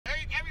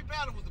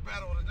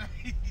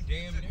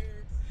Damn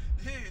near.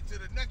 Yeah,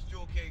 till the next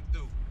joke came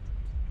through.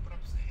 But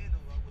I'm saying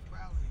though, I was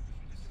proud of you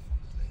because you did your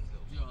fucking thing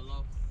though. Yo,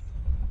 hello.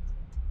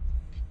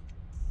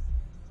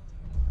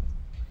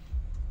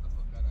 I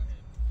forgot I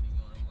had feet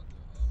on. I'm about to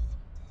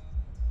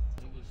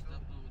niggas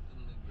stepped in with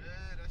them niggas.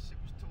 Yeah, that shit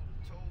was toe to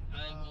toe.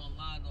 I ain't gonna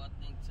lie though, I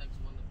think Tex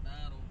won the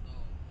battle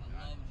though.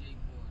 I love Jake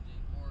Moore.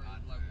 Jake Moore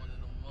is like one of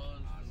them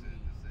ones for me.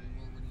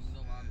 You already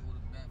know I go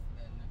to bat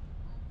for that nigga,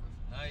 bro.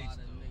 Nice, a lot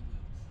of dude.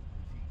 niggas.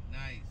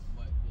 Nice.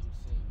 But you know what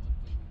I'm saying, one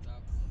thing we not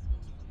gonna do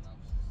is I'm not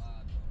gonna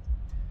lie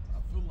though.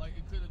 I feel like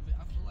it could have been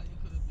either way,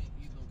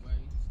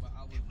 but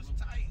It was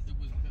tight. It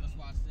was, that's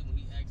why I said when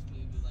he asked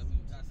me, he was like, "Who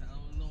you got?" I said, "I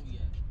don't know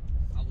yet."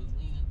 I was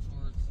leaning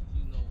towards,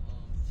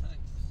 Tex,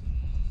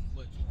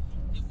 but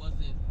it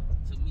wasn't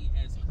to me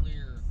as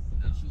clear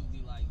that you would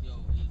be like,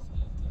 "Yo, it's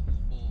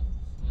balls."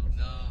 You know what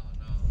I'm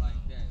saying? Like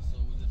that. So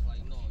it was just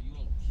like, no, you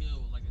don't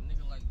kill like a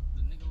nigga like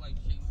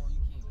Jay Moore. You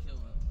can't kill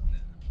him.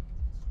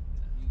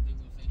 You dig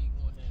what I'm saying? He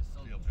going there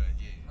something.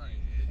 Right.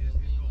 It's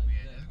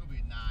gonna be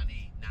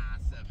 9-8,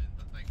 9-7,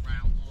 like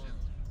round shit.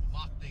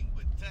 My thing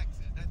with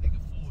Texas, that nigga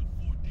four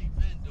deep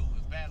endo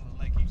is battling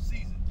like he's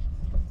seasoned.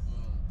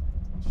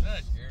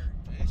 That's scary.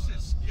 That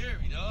shit's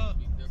scary, dog.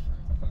 Be different.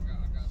 I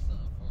got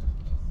something for it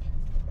though.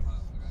 I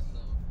got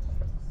something for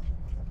it.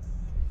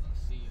 I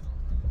see it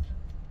already.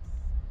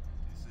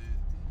 You see it?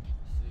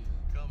 See it.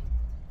 Coming.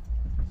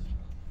 I see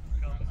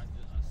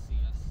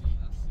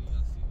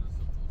what it's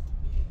supposed to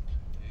be.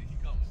 Yeah, he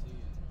coming. See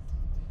it.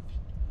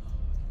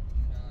 You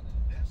got it.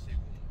 That shit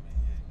gonna be,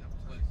 that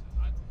was But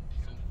nice.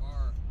 so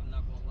far, I'm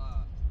not gonna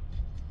lie.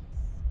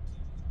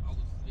 I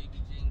was Baby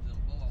James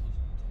and Bo. I was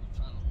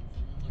trying to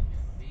look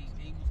at. They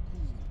was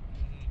cool.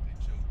 They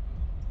choked.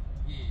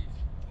 Yeah.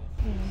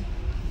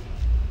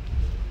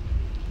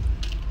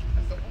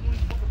 That's the only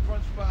fucking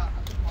brunch spot I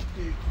took my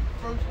kids to.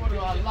 First one in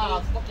our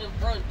lives. Fucking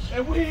brunch.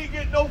 And we ain't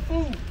get no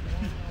food.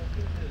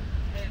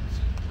 Had 2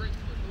 drinks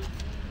with no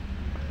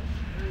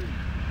food.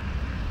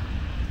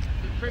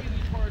 The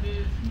crazy part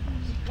is,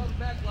 she comes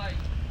back like,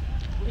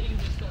 we ain't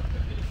even start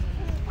cooking this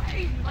food.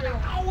 Wait, like an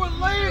hour A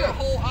later.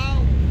 whole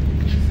hour.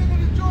 Sitting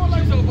in the drawer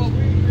like, She's talking about, we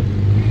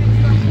ain't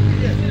stop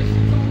cooking yet. she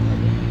told me, we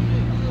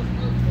ain't even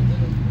start cooking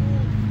this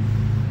food.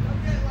 I'm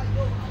getting like,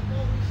 yo, how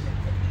long this shit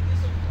took to get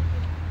some food?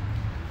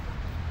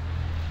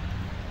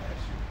 That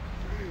shit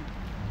crazy.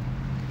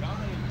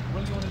 Y'all ain't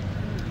really on the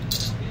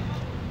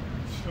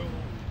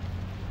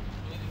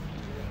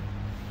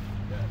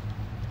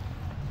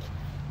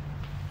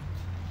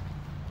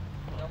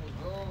That was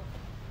wrong.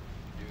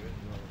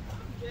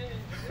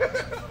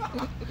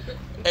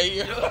 Hey,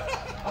 yo. Look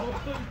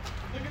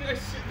at that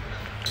shit.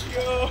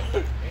 Yo.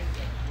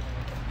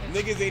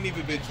 Niggas ain't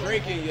even been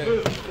drinking yet.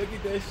 Look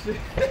at that shit.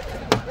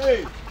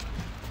 Hey.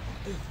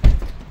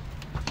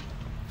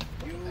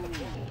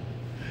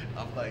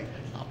 I'm like,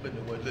 I've been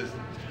the one, listen,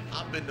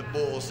 I've been the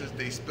ball since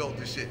they spelled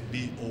the shit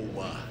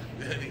B-O-Y.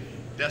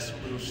 That's some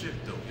real shit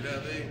though, you know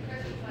what I mean?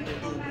 We gonna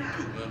do what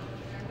we do, man.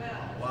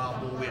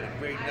 Wild Boy, we had a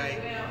great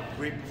night,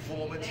 great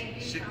performance,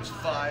 shit was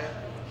fire,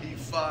 he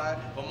fired,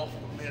 but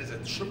motherfucker man is a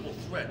triple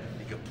threat.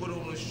 He can put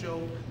on a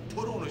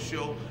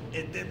show,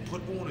 and then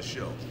put on a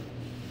show.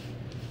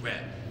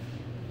 Rap.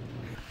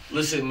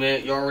 Listen,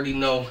 man, you already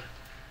know.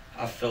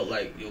 I felt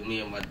like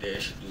me and my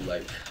dad should do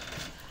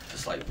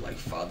just like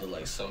father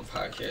like son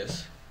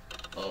podcast.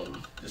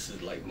 This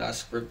is like not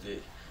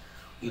scripted.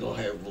 We don't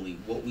have really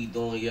what we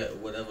doing yet or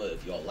whatever.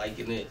 If y'all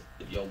liking it,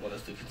 if y'all want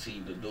us to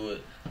continue to do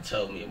it,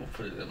 tell me. I'm gonna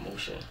put it in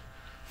motion.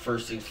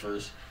 First things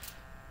first.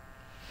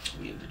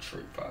 We in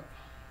Detroit, Pop.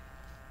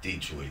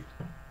 Detroit.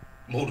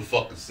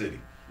 Motherfucking city.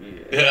 Yeah.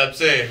 You know what I'm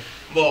saying?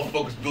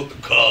 Motherfuckers built the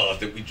cars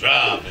that we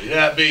drive. You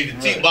know what I mean?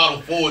 The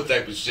T-Model Ford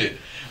type of shit.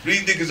 But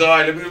these niggas,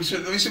 alright, let me shut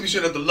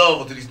up the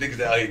love to these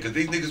niggas out here, because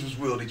these niggas was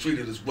real. They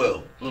treated us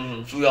well.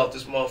 Flew out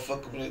this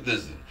motherfucker.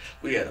 Listen,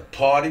 we had a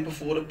party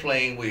before the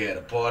plane. We had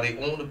a party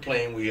on the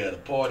plane. We had a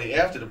party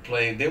after the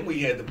plane. Then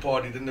we had the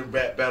party. Then the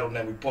rap battle.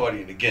 Now we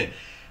partying again.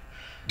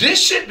 This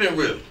shit been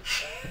real.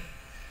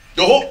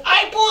 The whole,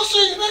 I ain't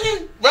bullshit,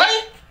 nigga,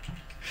 right?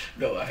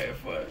 No, I had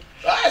fun.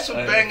 I had some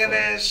banging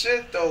ass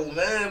shit though,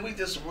 man. We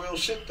did some real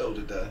shit though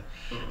today.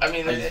 I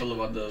mean, how you feel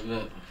about the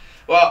event?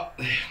 Well,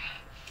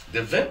 the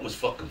event was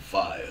fucking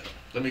fire.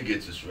 Let me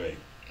get this right.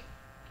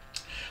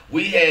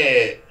 We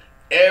had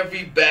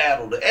every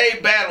battle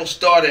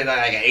started at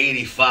like an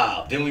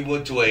 85. Then we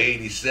went to an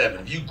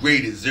 87. You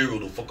graded 0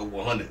 to fucking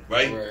 100,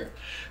 right?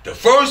 The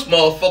first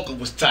motherfucker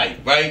was tight,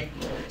 right?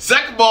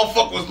 Second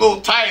motherfucker was a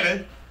little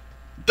tighter.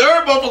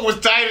 Third motherfucker was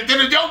tighter. Then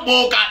the young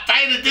boy got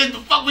tighter. Then the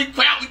fuck we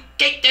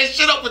caked that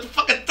shit up with the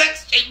fucking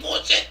text shit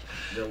bullshit.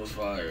 That was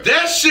fire.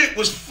 That shit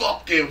was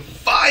fucking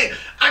fire.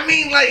 I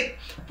mean, like,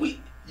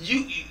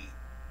 you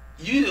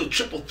a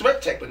triple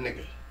threat type of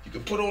nigga. You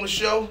can put on a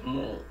show,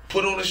 and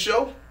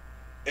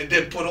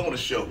then put on a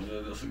show.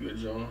 Yeah, that's a good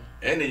job.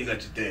 And then you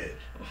got your dad.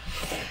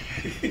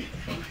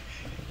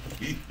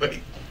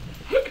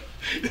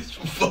 This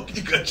fuck,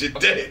 you got your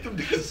dad. Them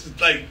niggas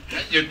is like,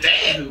 that's your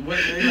dad.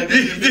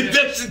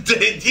 That's his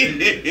dad,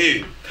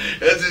 yeah.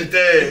 That's his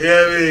dad, you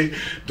know what I mean?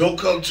 Don't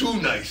come too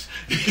nice.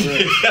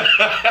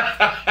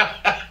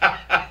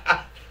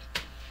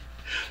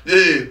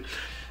 Yeah.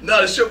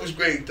 No, the show was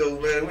great though,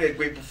 man. We had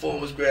great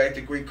performance, great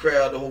acting, great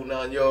crowd, the whole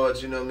 9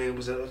 yards, you know what I mean? It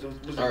was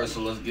Alright, so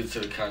let's get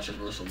to the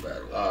controversial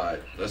battle.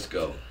 Alright, let's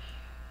go.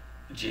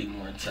 Jay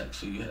Moore and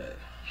Tex, who you had?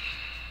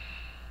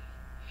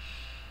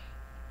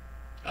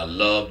 I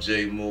love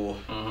Jay Moore.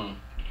 Mm-hmm.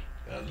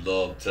 I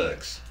love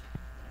Tex.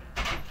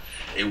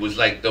 It was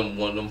like one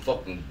of them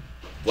fucking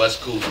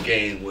West Coast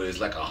game where it's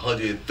like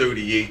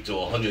 138 to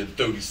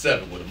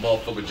 137 where the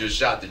motherfucker just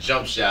shot the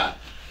jump shot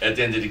at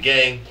the end of the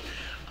game.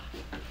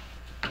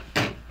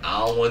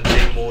 I don't want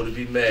Jay Moore to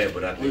be mad,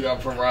 but I think we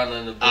got Piranha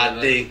in the building.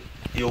 I think,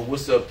 yo,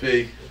 what's up,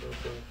 Pig?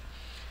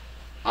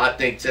 I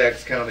think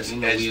Tex kind of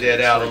snatched that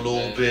out a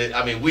little bit.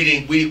 I mean, we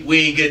ain't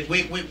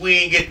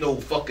get no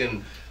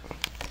fucking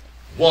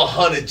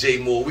 100 Jay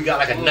Moore. We got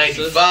like a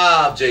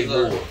 95 Jay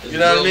Moore. You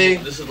know what I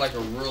mean? This is like a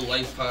real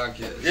life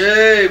podcast.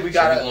 Yeah, we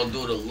got so gonna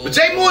do it a little. But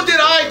Jay Moore did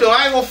alright though.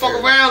 I ain't gonna fuck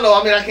around though.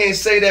 I mean, I can't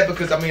say that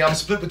because I mean I'm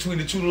split between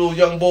the two little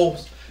young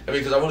boys. I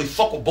mean, because I really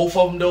fuck with both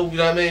of them though. You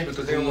know what I mean?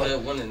 Because they don't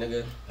want winning,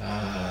 nigga.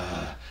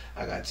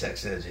 I got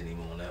Tex edge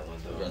anymore on that one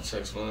though. You got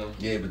Tex winning.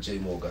 Yeah, but Jay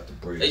Moore got the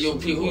break. Hey, yo,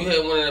 P, who you had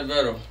winning that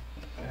battle?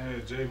 I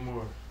had Jay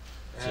Moore.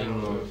 Jay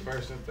Moore.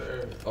 First and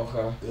third.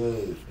 Okay.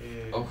 Good.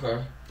 Yeah.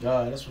 Okay.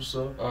 Nah, that's what's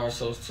up. Alright,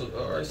 so it's two.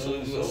 Alright,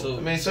 so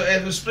I mean, so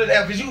if it's split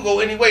out, because you can go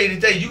any way any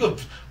day. You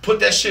could put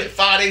that shit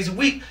 5 days a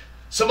week.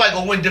 Somebody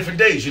gonna win different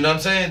days. You know what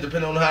I'm saying?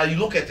 Depending on how you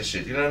look at the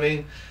shit. You know what I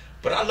mean?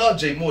 But I love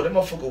Jay Moore. That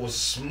motherfucker was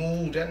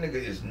smooth. That nigga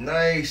is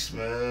nice,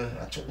 man.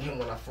 I told him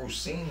when I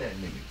first seen that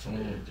nigga.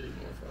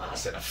 I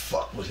said I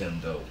fuck with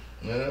him though.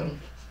 You know?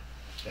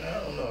 I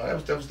don't know.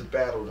 That was the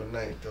battle of the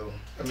night though.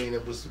 I mean,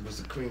 it was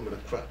the cream of the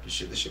crop. The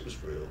shit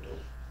was real though.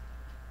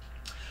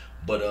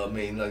 But I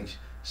mean, like,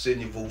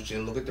 send your votes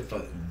in, look at the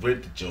front,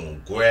 rent the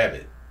joint, grab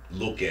it,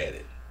 look at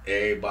it.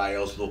 Everybody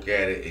else look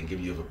at it and give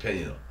you an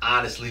opinion.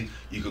 Honestly,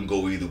 you can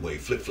go either way.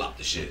 Flip flop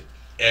the shit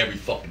every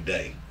fucking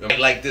day.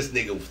 Like this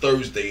nigga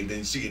Thursday, and then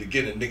you see it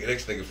again, and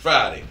next nigga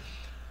Friday.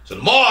 So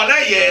tomorrow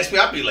night you ask me,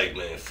 I'll be like,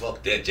 man,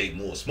 fuck that Jay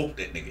Moore, smoke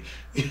that nigga.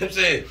 You know what I'm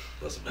saying?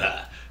 Plus some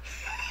high.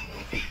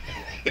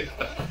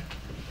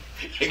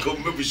 Ain't gonna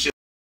remember shit.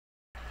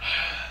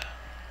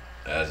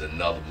 As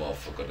another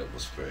motherfucker that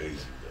was crazy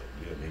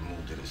though. Yeah, he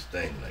moved to this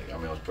thing. Like, I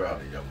mean, I was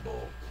proud of the young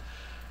boy.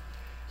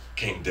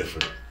 Came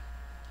different.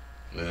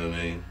 You know what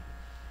I mean?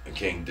 It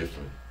came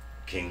different.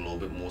 Came a little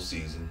bit more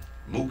seasoned.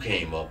 Moo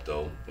came up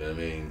though. You know what I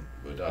mean?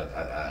 But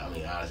I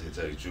mean, honestly, to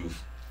tell you the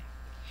truth,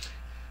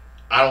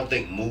 I don't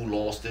think Moo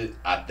lost it.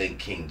 I think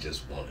King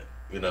just won it.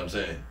 You know what I'm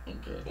saying?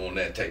 Okay. On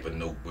that type of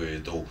note, where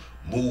though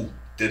Moo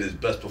did his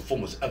best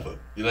performance ever.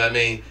 You know what I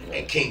mean? Yeah.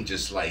 And King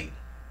just like,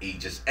 he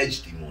just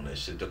edged him on that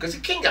shit though. Cause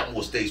King got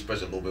more stage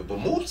pressure a little bit, but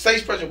Moo's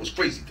stage pressure was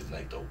crazy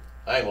tonight though.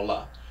 I ain't gonna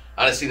lie.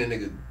 I done seen a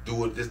nigga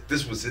do it.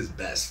 This was his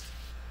best.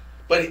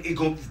 But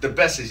the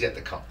best is yet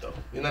to come though.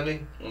 You know what I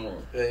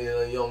mean?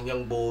 Yeah,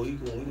 young boy, he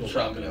gonna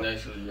trying to be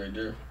nice right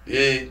there.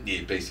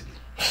 Yeah, basically.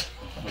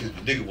 Cause the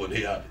nigga wasn't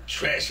here out there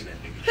trashing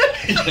that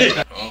nigga.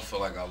 I don't feel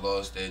like I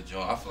lost that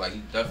joint. I feel like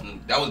he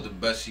definitely, that was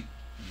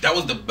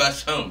the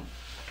best him.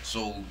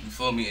 So you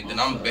feel me? And then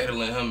I'm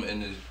battling him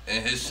in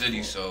his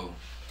city, so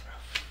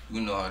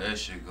you know how that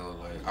shit go.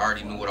 Like, I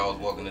already knew what I was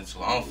walking into.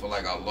 I don't feel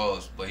like I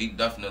lost, but he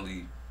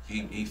definitely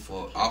he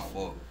fought. I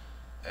fought.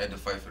 I had to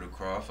fight for the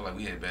crowd. I feel like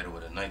we had battle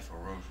with a night for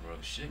real.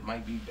 Shit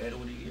might be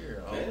battle of the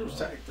year. Man, it was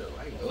tight though.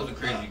 It was a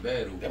crazy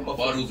battle. That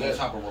rebuttals on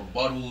top of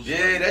rebuttals.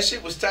 Yeah, that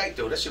shit was tight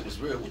though. That shit was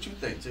real. What you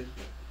think, Tick?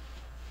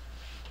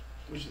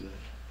 What you think?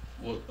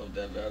 What of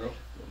that battle?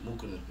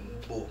 Mook and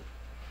the bull.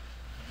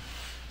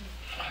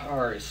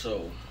 Alright,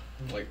 so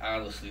like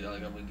honestly,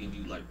 like I'm gonna give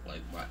you like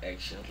my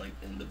actions like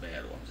in the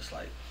battle. I'm just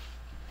like,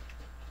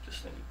 this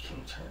nigga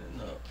King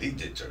turning up. He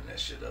did turn that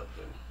shit up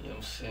though. You know what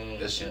I'm saying?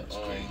 That shit was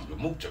crazy. But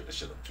Mook turned that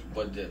shit up too.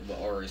 But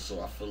alright,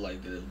 so I feel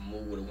like that if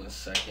Mook would have went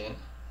second,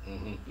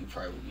 we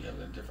probably would be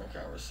having a different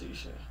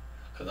conversation.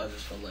 Cause I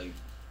just felt like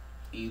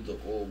either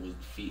or was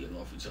feeding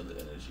off each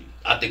other's energy.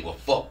 I think what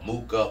fucked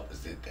Mook up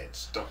is that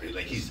started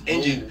like he's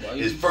injured.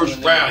 His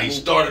first round, he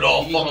started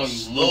off fucking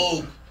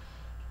slow.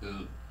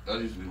 That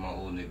used to be my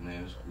old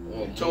nickname.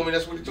 You told me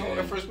that's what he told me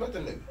when I first met the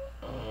nigga.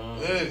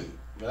 Yeah.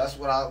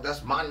 But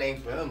that's my name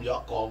for him.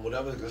 Y'all call him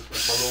whatever. That's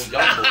my little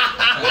young boy.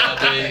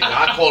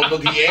 I called him,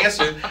 look, he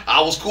answered.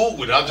 I was cool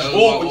with it. I'm just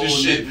cool with this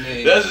shit.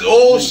 That's his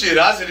old shit.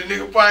 I said the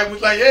nigga probably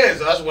was like, yeah,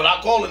 so that's what I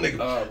call a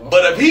nigga.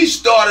 But if he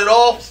started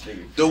off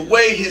the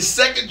way his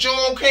second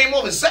joint came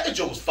off, his second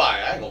joint was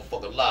fire. I ain't gonna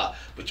fucking lie.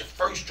 But your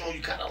first joint,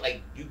 you kind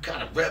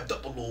of revved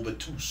up a little bit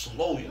too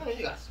slow. You know what I mean?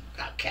 You got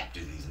to capture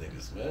these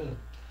niggas, man.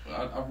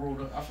 I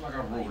rolled up. I feel like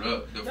I rolled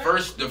up.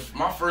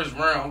 My first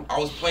round, I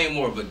was playing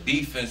more of a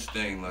defense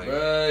thing. Like,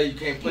 right, you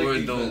can't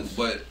play defense.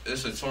 But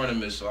it's a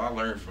tournament, so I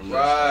learned from this.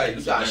 Right,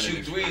 you gotta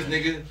shoot threes,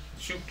 nigga.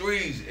 Shoot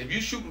threes. If you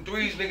shooting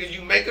threes, nigga,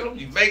 you making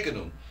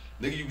them.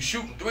 Nigga, you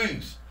shooting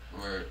threes.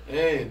 Right.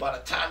 And by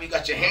the time you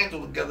got your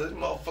handle together, this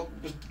motherfucker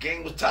the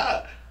game was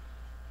tied.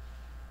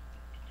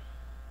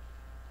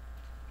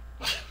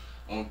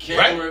 On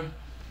camera,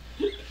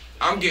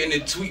 I'm getting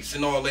the tweets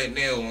and all that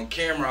now. On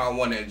camera, I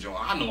won that joint.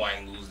 I know I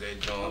ain't lose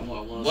that joint.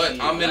 But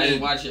I'm in I the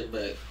didn't watch it,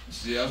 but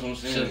see, that's what I'm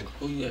saying.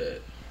 who you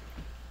had?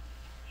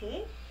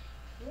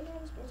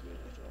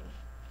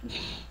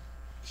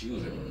 She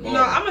was in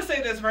No, I'm gonna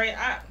say this right.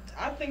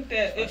 I think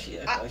that She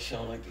act like she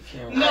don't like the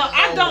camera. no,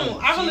 I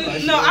don't.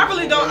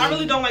 I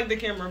really don't like the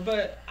camera.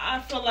 But I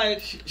feel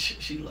like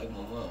She like my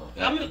mom.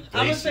 I'm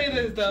gonna say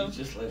this though. She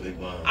just like Big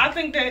my mom. mom. I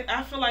think that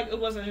I feel like it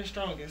wasn't his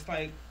strongest.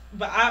 Like,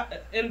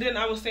 but then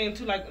I was saying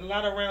too, like a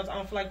lot of rounds, I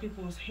don't feel like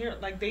people was hearing,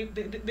 like they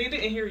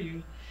didn't hear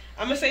you.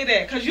 I'm gonna say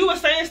that because you were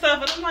saying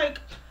stuff, and I'm like,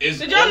 did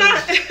y'all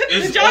not hear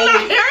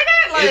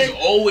that? Like, it's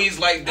always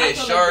like that,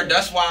 feel Shard. like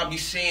That's why I be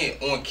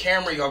saying on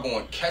camera, y'all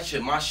gonna catch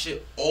it. My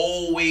shit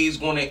always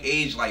gonna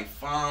age like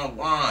fine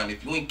wine.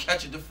 If you ain't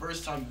catch it the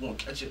first time, you gonna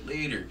catch it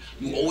later.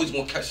 You always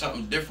gonna catch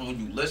something different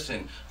when you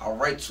listen. I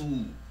write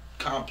too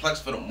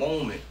complex for the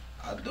moment.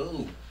 I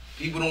do.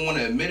 People don't want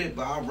to admit it,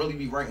 but I really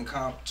be writing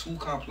too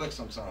complex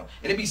sometimes.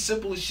 And it be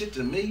simple as shit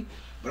to me.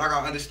 But I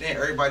gotta understand,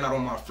 everybody not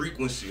on my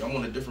frequency. I'm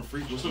on a different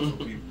frequency from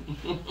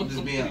people. I'm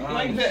just being honest.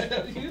 like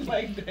that. You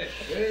like that.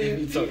 He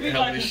be talking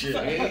hella shit.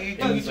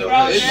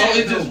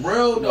 It's just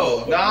real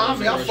though. Nah, I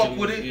mean, I fuck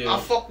with it. I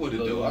fuck with it,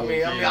 though. I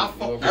mean, I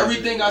fuck with it.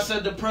 Everything I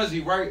said to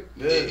Prezi, right?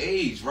 It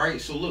aged,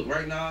 right? So look,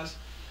 right, Nas?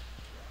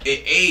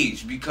 It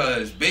aged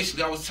because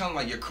basically I was telling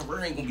like your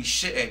career ain't gonna be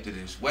shit after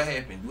this. What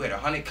happened? You had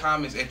 100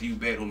 comments after you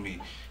battled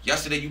me.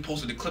 Yesterday you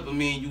posted a clip of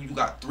me and you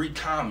got 3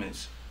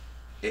 comments.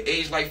 It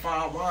aged like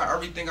fine wine.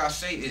 Everything I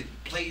say, it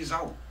plays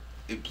out.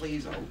 It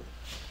plays out.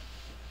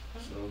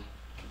 So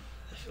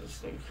That's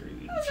so crazy.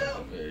 You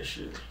talking bad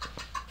shit.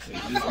 I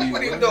fuck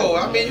with it though.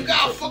 I mean, you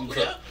gotta fuck with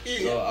it.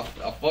 Yeah. No,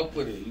 I fuck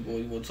with it. You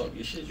wanna talk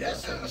your shit?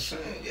 That's what I'm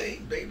saying. Yeah,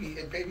 baby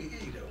E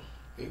though.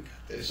 You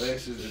got that shit.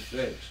 facts is the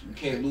facts. You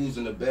can't lose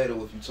in a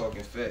battle if you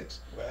talking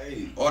facts.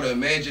 Right. All the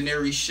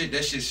imaginary shit,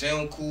 that shit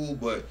sound cool,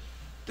 but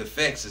the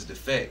facts is the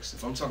facts.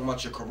 If I'm talking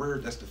about your career,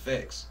 that's the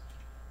facts.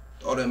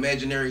 All the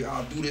imaginary,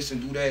 I'll do this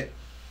and do that,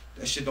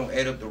 that shit don't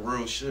add up to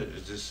real shit.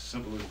 It's just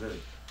simple as that.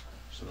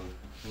 So,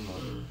 you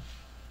know.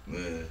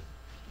 Man.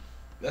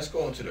 Let's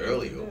go into the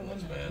earlier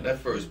ones, man. That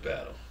first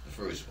battle. The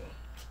first one.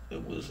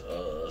 It was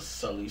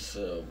Sully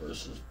Cell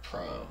versus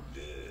Prime.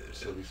 Yeah.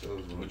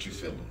 What you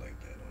feeling like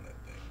that on that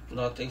thing?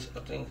 No,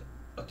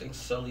 I think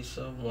Sully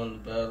Cell won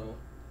the battle.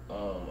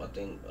 I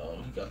think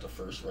he got the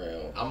first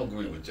round. I'm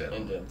agree with that.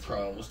 And then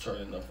Prime was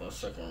turning up on the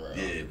second round.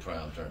 Yeah,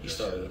 Prime turned. He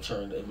started to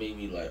turn. It made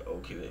me like,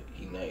 okay,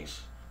 he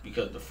nice.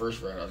 Because the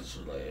first round I just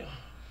was like,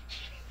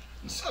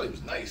 Sully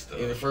was nice though.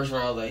 in the first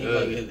round, like he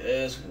like his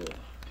ass whooped.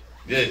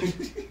 Yeah, You know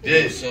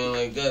what I'm saying?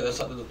 Like that.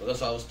 That's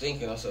how I was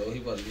thinking. I said, oh, he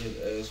about to get his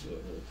ass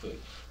whooped real quick.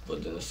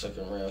 But then the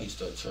second round, he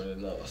started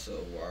turning up. I said,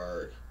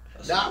 word.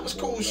 Nah, it was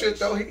cool shit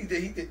though. He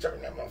did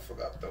turn that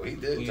motherfucker up though. He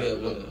did turn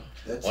it up.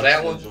 That's On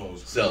that one,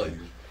 Sully.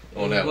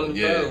 On that one,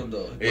 yeah. Battle,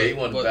 though. Yeah, he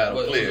won the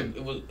battle clear.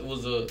 It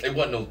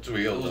wasn't no 3-0.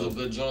 It It was a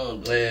good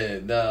job. Yeah,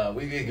 nah,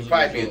 it could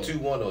probably be a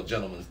 2-1 or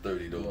gentleman's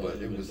 30 though, but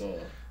it was,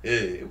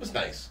 it was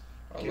nice.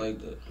 I like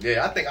that.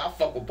 Yeah, I think I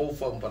fuck with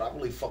both of them, but I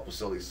really fuck with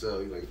Sully Cell.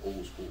 He like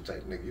old school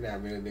type nigga. You know how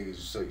many niggas you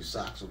sell you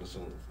socks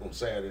on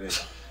Saturday?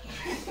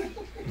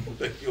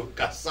 Like, you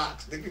got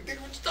socks, nigga.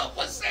 Nigga, what you talking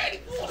about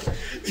Saturday morning?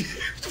 What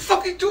the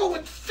fuck you doing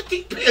with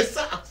 15 pair of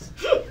socks?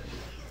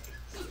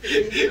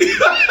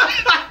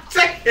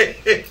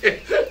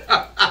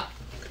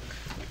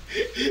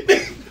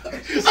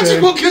 I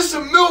just gonna get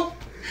some milk.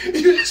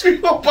 You just be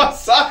gonna buy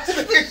socks.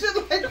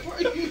 Like,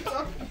 what are you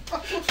talking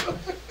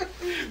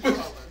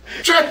about?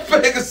 Trash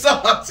bag of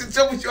socks and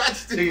tell me you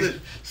actually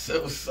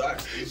Sell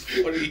socks. It's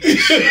funny.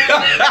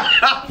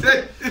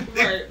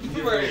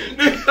 right.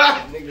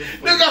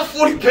 Nigga got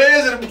 40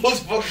 pairs of the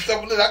most fucking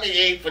stuff. Look, I can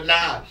 8 for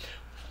 9.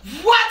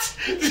 What?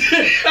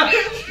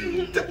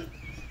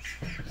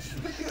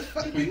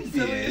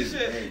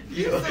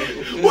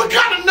 What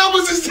kind of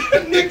numbers is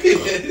that,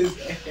 nigga?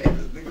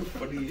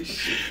 Funny as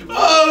shit.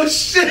 Oh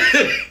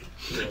shit!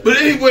 But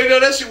anyway, no,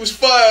 that shit was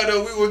fire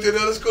though. We went to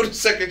let's go to the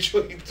second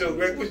joint too,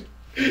 right?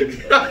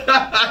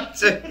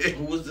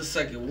 Who was the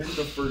second? What was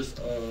the first?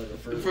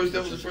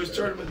 That was the first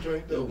tournament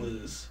joint though.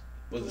 Was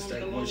the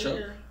second one Chuck?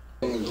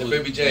 The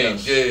Baby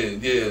James,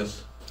 yeah.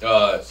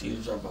 See you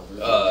drop off.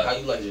 How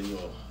you like it,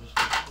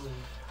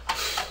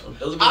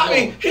 I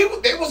mean,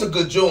 it was a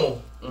good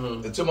joint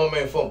until my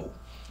man fumbled.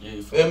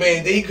 Yeah, I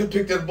mean, then he could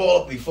pick that ball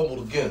up, and he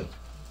fumbled again.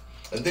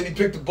 And then he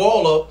picked the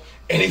ball up,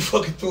 and he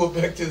fucking threw it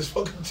back to his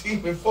fucking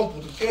team and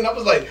fumbled again. I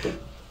was like,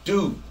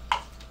 dude.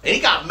 And he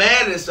got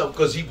mad at himself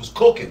because he was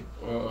cooking.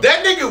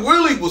 That nigga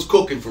really was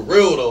cooking for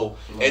real, though.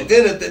 And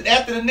then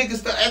after the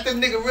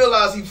nigga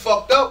realized he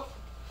fucked up,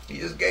 he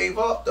just gave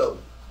up, though.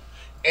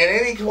 And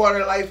any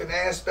part of life and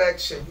aspect,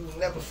 shit, you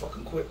never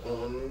fucking quit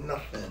on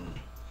nothing.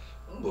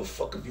 I don't give a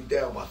fuck if you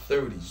down by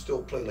 30, you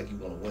still play like you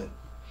want to win.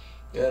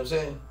 You know what I'm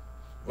saying?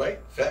 Right?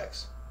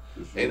 Facts.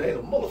 And ain't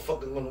a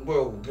motherfucker in the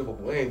world will give up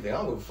on anything. I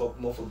don't give a fuck.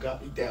 Motherfucker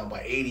got me down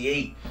by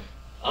 88.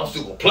 I'm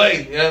still gonna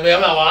play. You know what I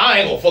mean? I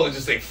ain't gonna fucking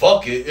just say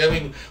fuck it. You know what I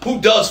mean? Who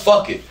does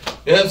fuck it?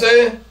 You know what I'm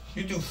saying?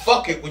 You do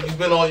fuck it when you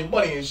spend all your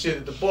money and shit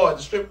at the bar at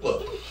the strip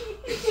club.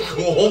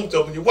 Go home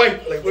to your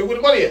wife, like, where the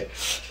money at?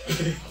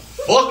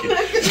 Fuck it.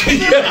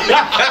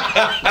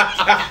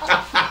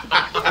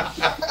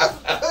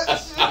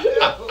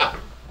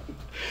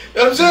 You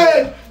know what I'm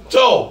saying?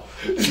 So,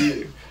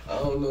 I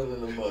don't know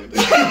nothing about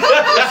that.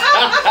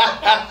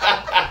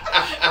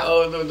 I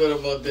don't know nothing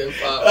about that.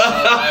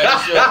 I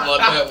ain't sure about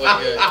that one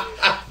yet.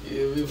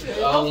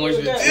 Yeah, I don't want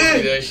you to teach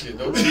me that shit.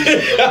 Don't teach me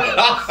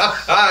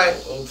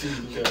that. Don't teach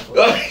me that.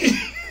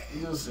 You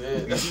know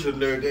saying? You the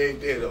nerd,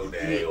 they don't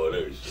know all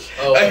that shit.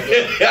 Oh, I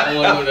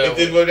want to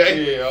know that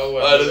one. Yeah, I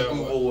want to know that let's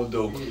move on,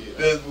 though. Yeah.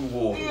 Let's move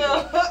on.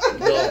 Yeah.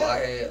 No, I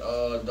had,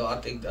 no, I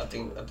think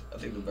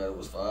the battle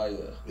was fire.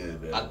 Yeah,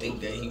 man. I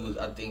think James,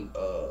 I think it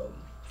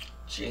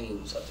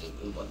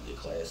was about to get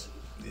classic.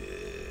 Yeah.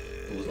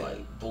 It was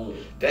like, boom.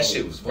 That boom,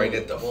 shit was boom, right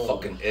at the boom.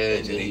 fucking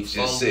edge, and he just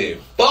fumbled. said,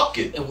 fuck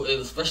it. And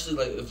especially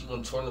like if you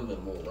in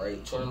tournament mode,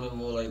 right? Tournament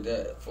mode like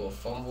that for a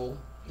fumble,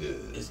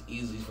 it's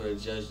easy for a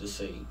judge to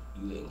say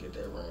you didn't get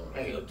that round.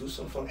 Man, yo, do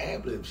some fun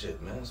ad-lib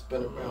shit, man.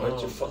 Spin around, hit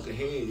your fucking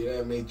head, you know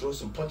what I mean? Throw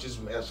some punches,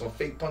 some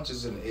fake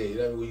punches in the air, you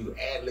know what I mean? Where you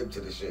ad-lib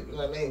to the shit, you know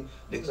what I mean?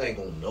 Niggas ain't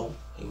gonna know.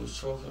 He was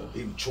choking.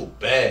 He was choked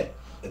bad.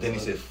 And then he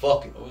said,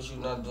 fuck it. What was you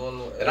not doing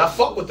no And I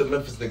fuck with the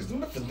Memphis niggas. The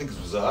Memphis niggas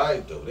was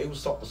alright, though. They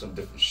was talking some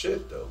different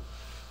shit, though.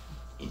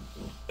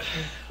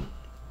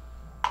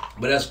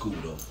 But that's cool,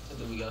 though. And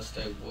then we got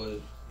Stack Boy.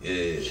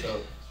 Yeah.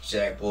 Chuck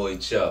Jack Boy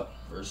Chuck.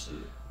 versus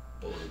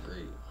Bowler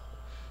Great.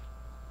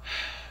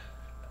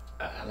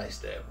 I like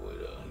Stab Boy,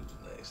 though. He was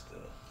nice,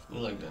 though. You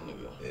like that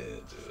nigga? Yeah,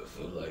 dude.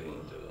 I You like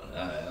him? dude.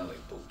 I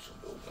like both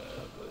of them,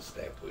 man. But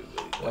Stab Boy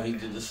really. Why he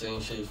did the same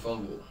shit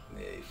fumble?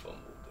 Yeah, he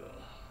fumbled,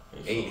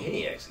 though. He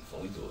ain't actually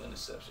fumbled. He threw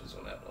interceptions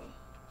on that one.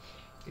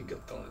 He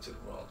got thrown it to the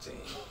wrong team.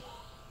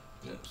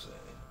 You know what I'm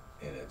saying?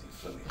 And as he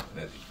funny, and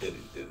as he did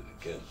it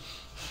again.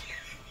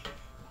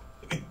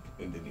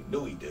 And then he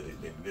knew he did it,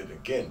 and then he did it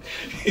again.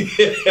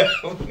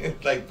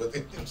 Like, but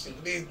these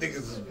niggas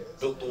is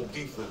built on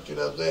defense, you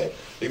know what I'm saying?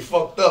 They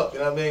fucked up, you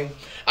know what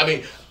I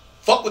mean?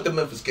 Fuck with the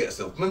Memphis Cats,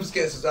 though. Memphis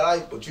Cats is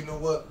alright, but you know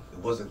what? It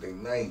wasn't their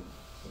night.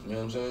 You know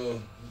what I'm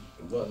saying?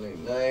 It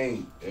wasn't their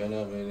night, you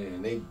know what I mean?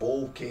 And they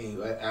both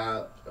came,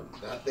 I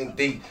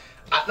think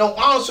no,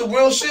 honestly,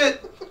 real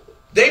shit,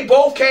 they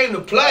both came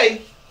to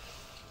play,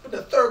 but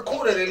the third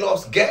quarter they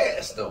lost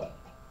gas, though.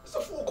 It's a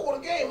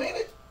 4-quarter game, ain't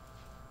it?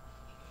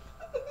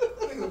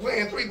 Niggas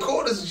playing 3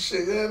 quarters and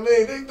shit, you know what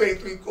I mean? They played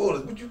 3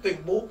 quarters. What you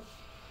think, boy?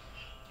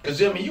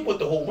 Because, I mean, you went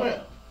the whole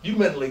round. You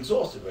mentally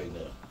exhausted right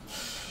now.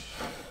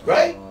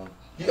 Right?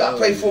 You got to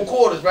play 4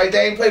 quarters, right?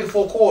 They ain't played the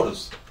 4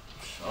 quarters.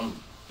 I'm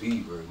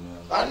beat right now.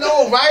 I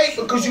know, right?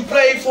 Because you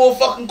played 4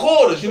 fucking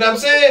quarters, you know what I'm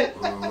saying?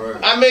 Right.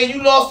 I mean,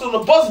 you lost on the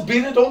buzzer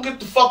beater. Don't get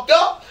the fucked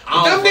up.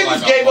 But them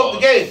niggas gave up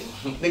the game.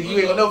 Nigga, you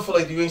ain't gonna never feel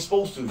like you ain't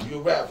supposed to. You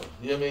a rapper.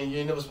 You know what I mean? You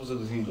ain't never supposed to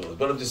lose those.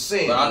 But I'm just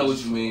saying. But I know what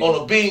you mean.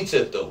 On a bean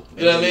tip, though.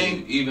 You know what I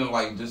mean? Even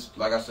like just,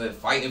 like I said,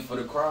 fighting for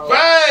the crowd.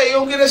 Right. You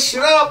don't get that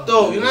shit up,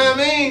 though. You know what I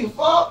mean?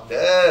 Fuck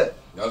that.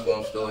 That's why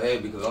I'm still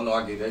ahead, because I know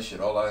I gave that shit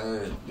all I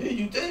had. Yeah,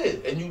 you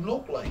did. And you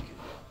look like it.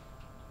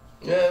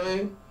 You know what I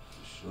mean?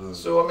 Sure.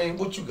 So, I mean,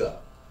 what you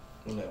got?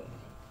 You know.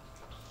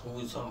 Who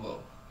we talking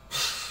about?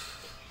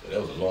 That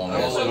was a long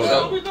I ass don't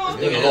story. know.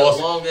 Nigga Yeah, lost.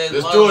 long ass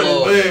Let's do it,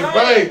 monologue. man.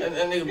 Right.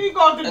 And nigga, He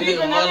going to and deep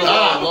nigga in running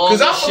that. on long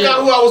Because I as forgot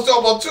shit. who I was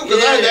talking about, too. Because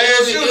I had to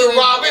ask you to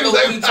Rob. He was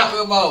What like, we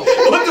talking about?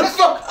 what the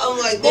fuck? I'm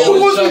like, Who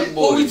was Chuck it?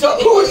 Boy. What we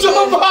talking Who was about?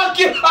 talking about?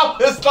 Get up.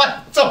 It's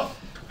like,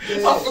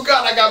 I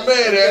forgot I got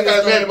mad. I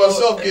got mad at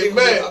myself getting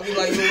mad. I be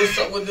like, yo, what's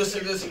up with this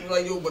and this? He be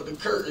like, yo, but the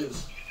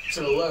curtains to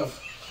the left.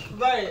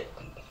 Right.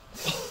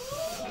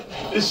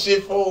 This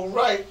shit fall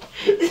right.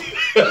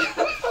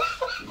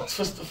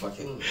 Twist the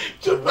fucking.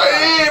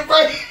 Right here,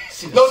 right.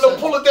 See the No, sun.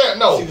 pull it down.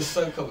 No. See the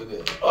sun coming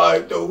in. All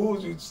right, though. Who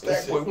was you?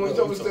 Stack Boy. Who you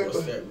talking Stack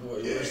about? Stack Boy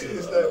Yeah,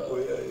 versus, Stack Boy.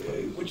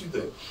 Yeah. What you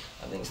think?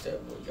 I think Stack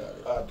Boy got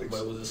it. I think but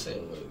so. it was the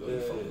same way. Though.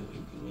 Yeah.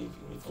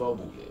 He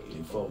Fumbled. Yeah,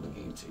 He fumbled. the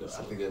game too. I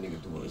think that nigga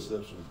threw an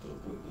interception.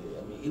 Yeah,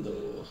 I mean either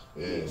or.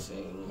 Yeah. You know what I'm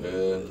saying?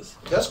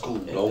 Yeah. That's cool,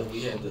 And though. then we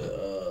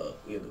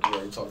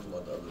already talked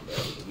about the other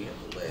battle. But we had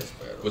the last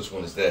battle. Which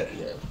one is that?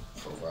 We had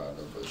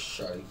Piranha versus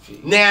Shotty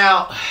P.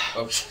 Now,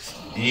 Oh,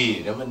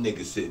 yeah, them a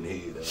nigga sitting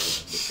here,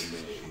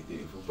 though.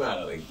 Yeah,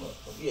 Piranha like,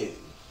 yeah.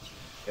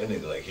 That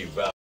nigga like he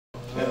robbed. You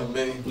know what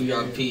I mean? we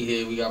got P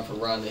here, we got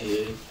Piranha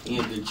here. He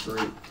in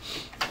Detroit.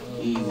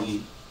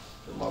 Eazy.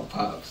 And my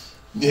pops.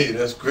 Yeah,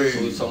 that's So we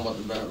crazy. talking about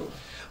the battle.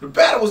 The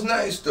battle was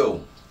nice,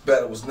 though.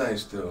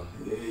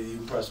 Yeah, you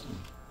impressed me.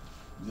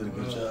 You did a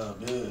good job,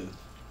 yeah.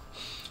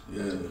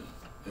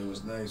 Yeah, it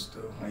was nice,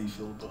 though. How you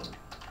feel about it?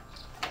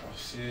 Oh,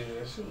 shit,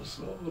 that shit was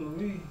slow to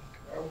me.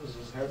 I was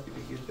just happy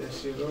to get that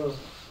shit off.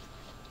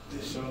 To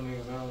show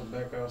niggas I was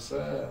back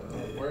outside. I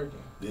was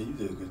working. Yeah, you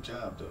did a good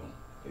job, though.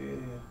 Yeah.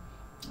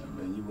 I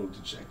mean, you wrote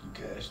the check, you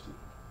cashed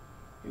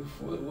it.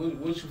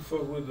 What you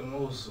fuck with the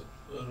most of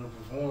the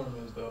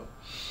performance though?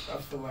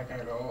 feel like I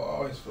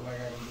always feel like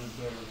I can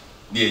do better.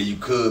 Yeah, you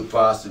could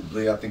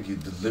possibly. I think your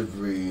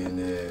delivery and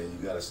you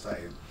gotta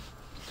start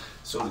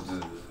sort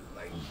of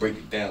like break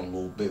it down a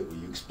little bit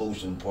with your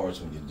explosion parts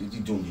when you're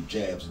doing your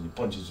jabs and your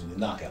punches and your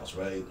knockouts,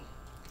 right?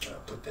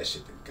 Put that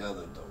shit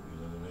together though.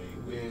 You know what I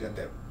mean? Where you got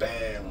that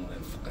bam on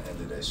that fucking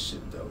end of that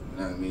shit though. You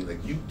know what I mean?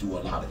 Like you do a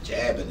lot of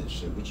jabbing and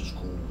shit, which is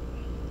cool.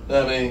 You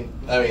know what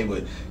I mean?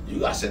 But you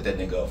gotta set that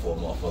nigga up for a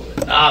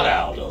motherfucking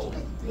knockout though.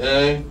 You know what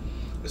I mean?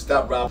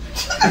 Stop robbing.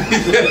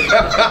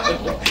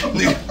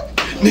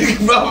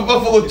 Nigga robbing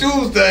Buffalo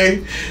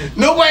Tuesday.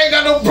 Nobody ain't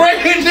got no brain,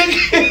 nigga.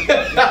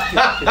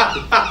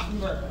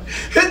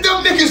 Hit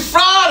them niggas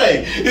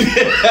Friday.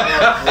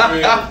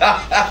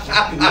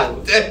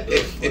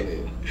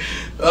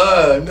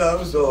 No,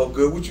 it's all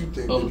good. What you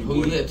think?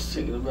 Who you had to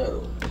take the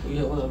battle? Who you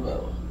had won the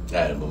battle? I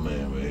had my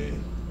man right here.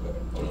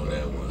 On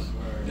that one.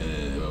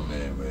 Yeah, my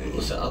man right here.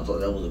 Listen, I thought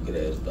that was a good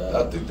ass battle.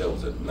 I think that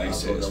was a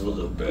nice ass that was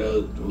a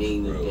battle. good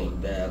main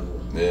event battle.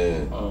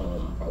 Yeah.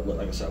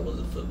 Like I said, I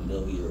wasn't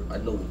familiar. I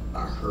know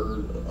I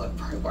heard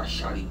probably about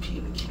Shotty P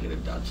in the King of the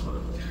Dot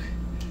tournament.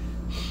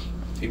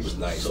 He was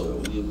nice so,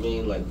 though. You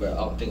mean like, I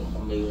don't think I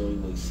may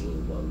only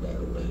seen one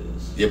battle of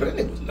his. Yeah, but that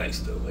nigga was nice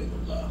though, I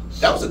ain't gonna lie.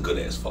 That was a good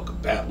ass fucking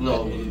battle.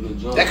 No,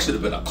 that should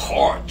have been a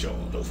card, Joe,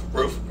 though, for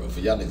real. For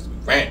y'all niggas to be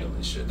random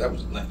and shit. That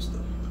was nice though.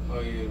 Oh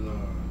yeah, no,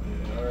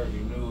 man, I already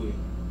knew it.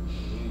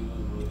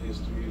 We knew the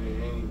history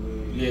there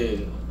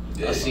anyway.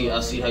 Yeah. I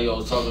see how y'all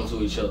was talking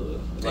to each other.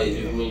 Like,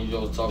 you know,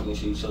 y'all was talking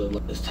to each other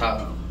like, it's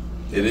time.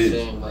 It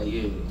is. Like,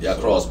 yeah. Y'all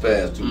cross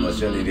paths too much.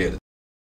 Y'all need to